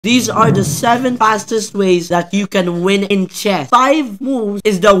These are the 7 fastest ways that you can win in chess. 5 moves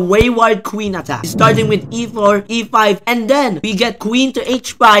is the wayward queen attack, starting with e4, e5, and then we get queen to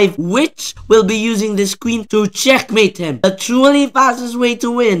h5, which will be using this queen to checkmate him. The truly fastest way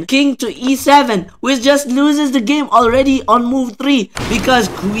to win, king to e7, which just loses the game already on move 3 because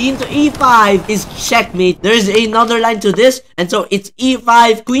queen to e5 is checkmate. There's another line to this, and so it's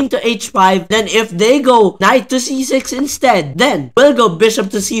e5, queen to h5. Then if they go knight to c6 instead, then we'll go bishop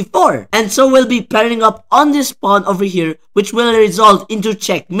to c4, and so we'll be pairing up on this pawn over here, which will result into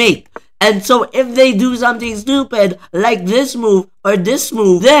checkmate. And so if they do something stupid like this move or this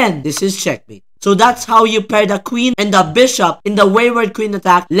move, then this is checkmate. So that's how you pair the queen and the bishop in the wayward queen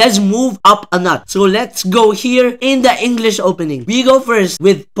attack. Let's move up a notch. So let's go here in the English opening. We go first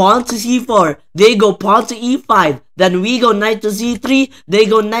with pawn to c4. They go pawn to e5. Then we go knight to c3. They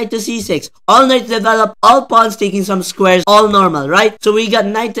go knight to c6. All knights develop, all pawns taking some squares, all normal, right? So we got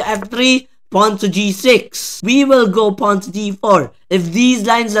knight to f3. Pawn to g6. We will go pawn to d4. If these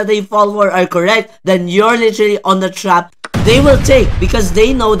lines that they fall for are correct, then you're literally on the trap. They will take because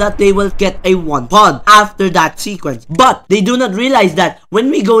they know that they will get a 1 pawn after that sequence. But they do not realize that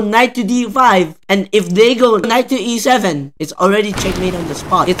when we go knight to d5, and if they go knight to e7, it's already checkmate on the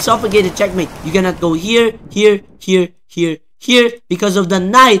spot. It's suffocated checkmate. You cannot go here, here, here, here, here because of the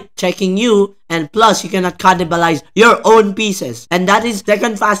knight checking you, and plus you cannot cannibalize your own pieces. And that is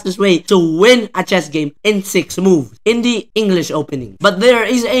second fastest way to win a chess game in 6 moves in the English opening. But there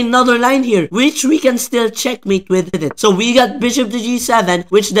is another line here which we can still checkmate with it. So we got bishop to g7,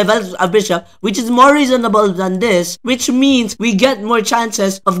 which develops a bishop, which is more reasonable than this, which means we get more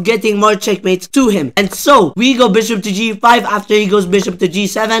chances of getting more checkmates to him. And so we go bishop to g5 after he goes bishop to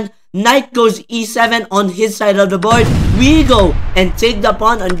g7. Knight goes e7 on his side of the board. We go and take the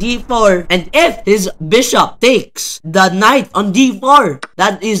pawn on d4. And if his bishop takes the knight on d4,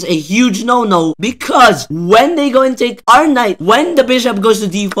 that is a huge no-no. Because when they go and take our knight, when the bishop goes to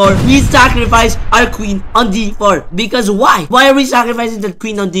d4, we sacrifice our queen on d4. Because why? Why are we sacrificing the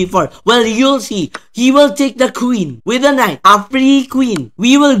queen on d4? Well, you'll see. He will take the queen with a knight, a free queen.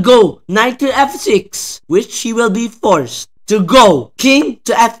 We will go knight to f6, which he will be forced to go king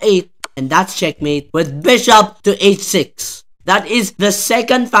to f8, and that's checkmate with bishop to h6. That is the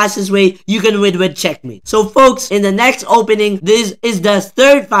second fastest way you can win with checkmate. So folks, in the next opening, this is the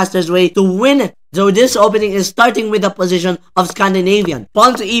third fastest way to win. So this opening is starting with the position of Scandinavian.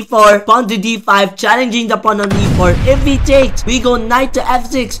 Pawn to e4, pawn to d5, challenging the pawn on e4. If he takes, we go knight to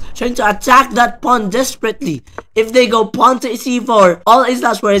f6, trying to attack that pawn desperately. If they go pawn to c4, all is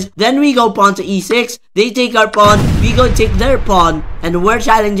lost for us. Then we go pawn to e6, they take our pawn, we go take their pawn, and we're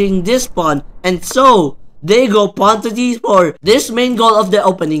challenging this pawn. And so they go pawn to d4. This main goal of the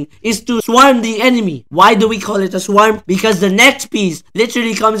opening is to swarm the enemy. Why do we call it a swarm? Because the next piece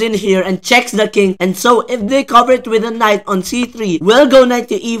literally comes in here and checks the king. And so if they cover it with a knight on c3, we'll go knight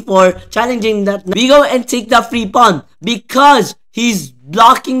to e4, challenging that. We go and take the free pawn because he's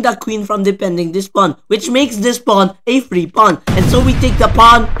blocking the queen from defending this pawn, which makes this pawn a free pawn. And so we take the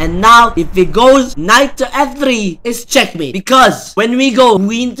pawn, and now if it goes knight to f3, it's checkmate. Because when we go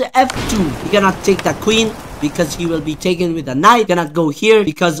queen to f2, we cannot take the queen because he will be taken with a knight. Cannot go here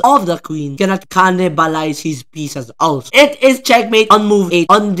because of the queen. Cannot cannibalize his pieces also. It is checkmate on move 8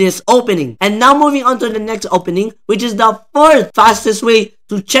 on this opening. And now moving on to the next opening, which is the fourth fastest way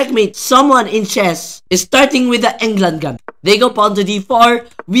to checkmate someone in chess, is starting with the England gambit. They go pawn to d4,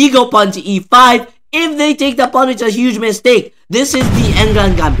 we go pawn to e5. If they take the pawn, it's a huge mistake. This is the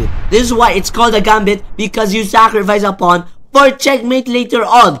England gambit. This is why it's called a gambit, because you sacrifice a pawn for checkmate later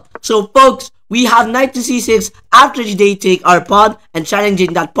on. So folks, we have knight to c6 after they take our pawn and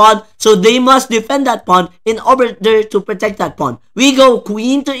challenging that pawn. So they must defend that pawn in order to protect that pawn. We go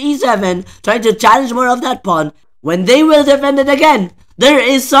queen to e7, trying to challenge more of that pawn. When they will defend it again, there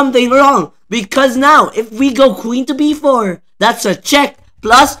is something wrong. Because now, if we go queen to b4, that's a check,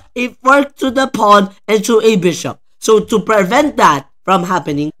 plus a fork to the pawn and to a bishop. So to prevent that from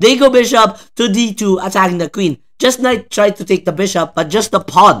happening, they go bishop to d2, attacking the queen. Just not try to take the bishop, but just the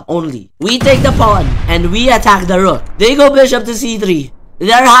pawn only. We take the pawn, and we attack the rook. They go bishop to c3.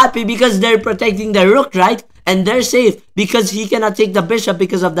 They're happy because they're protecting the rook, right? And they're safe because he cannot take the bishop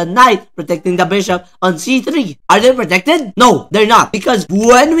because of the knight protecting the bishop on c3. Are they protected? No, they're not. Because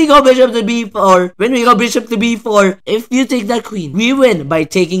when we go bishop to b4, if you take the queen, we win by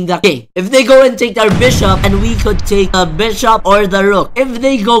taking the king. If they go and take our bishop, and we could take the bishop or the rook. If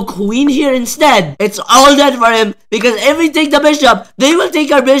they go queen here instead, it's all dead for him. Because if we take the bishop, they will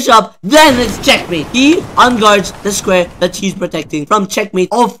take our bishop. Then it's checkmate. He unguards the square that he's protecting from checkmate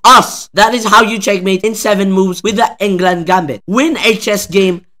of us. That is how you checkmate in 7 moves with the England gambit. Win a chess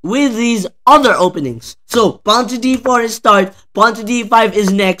game with these other openings. So pawn to d4 is start, pawn to d5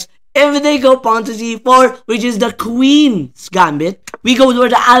 is next. If they go pawn to c4, which is the queen's gambit, we go to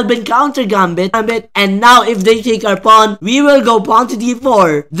the Albin counter gambit, and now if they take our pawn, we will go pawn to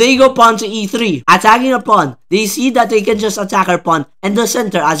d4. They go pawn to e3, attacking our pawn. They see that they can just attack our pawn and the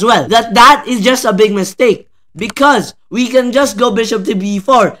center as well. That is just a big mistake, because we can just go bishop to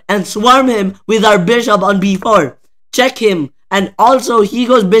b4 and swarm him with our bishop on b4, check him, and also he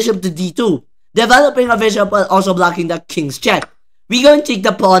goes bishop to d2, developing a bishop while also blocking the king's check. We go and take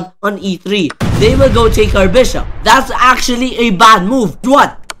the pawn on e3. They will go take our bishop. That's actually a bad move.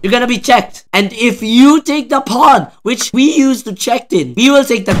 What? You're gonna be checked. And if you take the pawn, which we used to check in, we will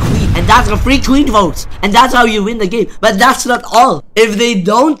take the queen. And that's a free queen votes. And that's how you win the game. But that's not all. If they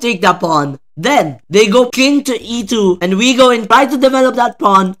don't take the pawn, then they go king to e2, and we go and try to develop that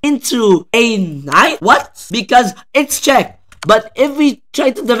pawn into a knight. What? Because it's checked. But if we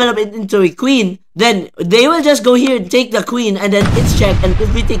try to develop it into a queen, then they will just go here and take the queen, and then it's checked. And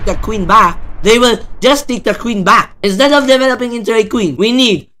if we take the queen back, they will just take the queen back. Instead of developing into a queen, we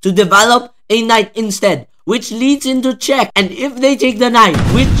need to develop a knight instead, which leads into check. And if they take the knight,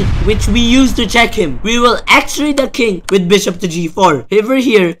 which we use to check him, we will x-ray the king with bishop to g4. Over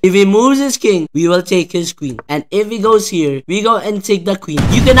here, if he moves his king, we will take his queen. And if he goes here, we go and take the queen.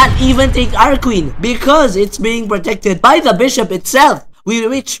 You cannot even take our queen because it's being protected by the bishop itself,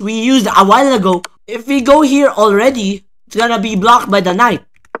 which we used a while ago. If we go here already, it's gonna be blocked by the knight.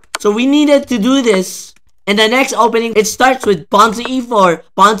 So we needed to do this. In the next opening, it starts with pawn to e4,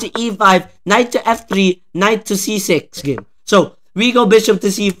 pawn to e5, knight to f3, knight to c6 game. So we go bishop to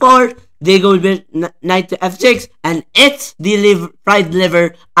c4, they go knight to f6, and it's the fried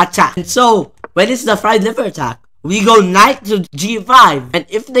liver attack. And so when it's the fried liver attack, we go knight to g5, and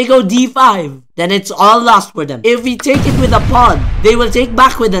if they go d5, then it's all lost for them. If we take it with a pawn, they will take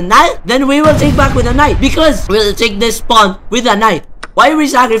back with a knight, then we will take back with a knight, because we'll take this pawn with a knight. Why are we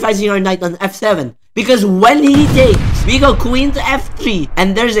sacrificing our knight on f7? Because when he takes, we go queen to f3,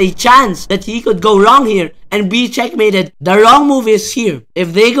 and there's a chance that he could go wrong here and be checkmated. The wrong move is here.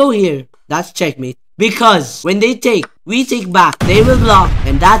 If they go here, that's checkmate. Because when they take, we take back, they will block,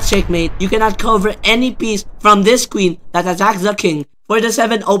 and that's checkmate. You cannot cover any piece from this queen that attacks the king for the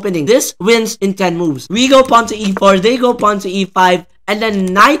 7th opening. This wins in 10 moves. We go pawn to e4, they go pawn to e5, and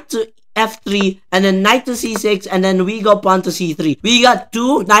then knight to f3, and then knight to c6, and then we go pawn to c3. We got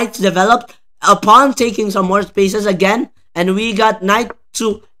 2 knights developed, a pawn taking some more spaces again, and we got knight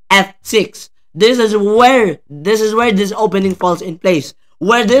to f6. This is where this opening falls in place.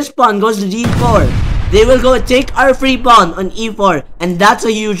 Where this pawn goes to d4, they will go take our free pawn on e4, and that's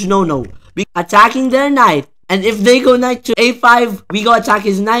a huge no-no. Attacking their knight, and if they go knight to a5, we go attack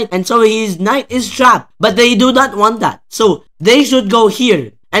his knight, and so his knight is trapped. But they do not want that, so they should go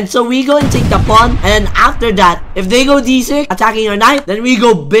here. And so we go and take the pawn, and then after that, if they go d6, attacking our knight, then we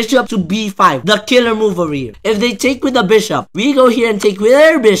go bishop to b5, the killer move over here. If they take with the bishop, we go here and take with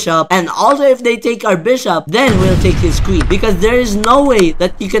their bishop, and also if they take our bishop, then we'll take his queen. Because there is no way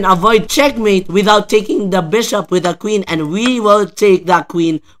that you can avoid checkmate without taking the bishop with the queen, and we will take that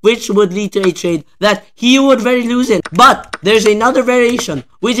queen, which would lead to a trade that he would very lose in. But there's another variation,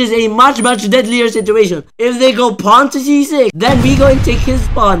 which is a much deadlier situation. If they go pawn to c6, then we go and take his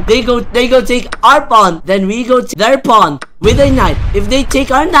pawn. They go take our pawn, then we go take their pawn with a knight. If they take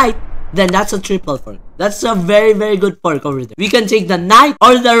our knight, then that's a triple fork. That's a very good fork over there. We can take the knight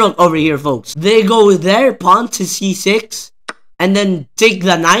or the rook over here, folks. They go with their pawn to c6 and then take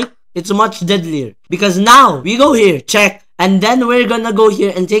the knight. It's much deadlier because now we go here, check, and then we're gonna go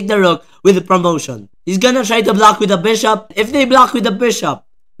here and take the rook with the promotion. He's gonna try to block with the bishop. If they block with the bishop,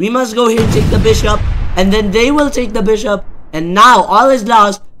 we must go here and take the bishop, and then they will take the bishop. And now all is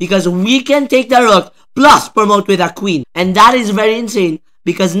lost because we can take the rook plus promote with a queen. And that is very insane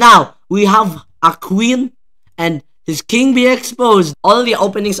because now we have a queen and his king be exposed. All the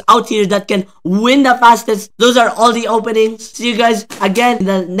openings out here that can win the fastest. Those are all the openings. See you guys again in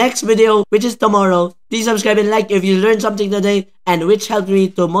the next video, which is tomorrow. Please subscribe and like if you learned something today and which helped me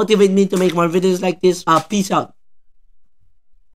to motivate me to make more videos like this. Peace out.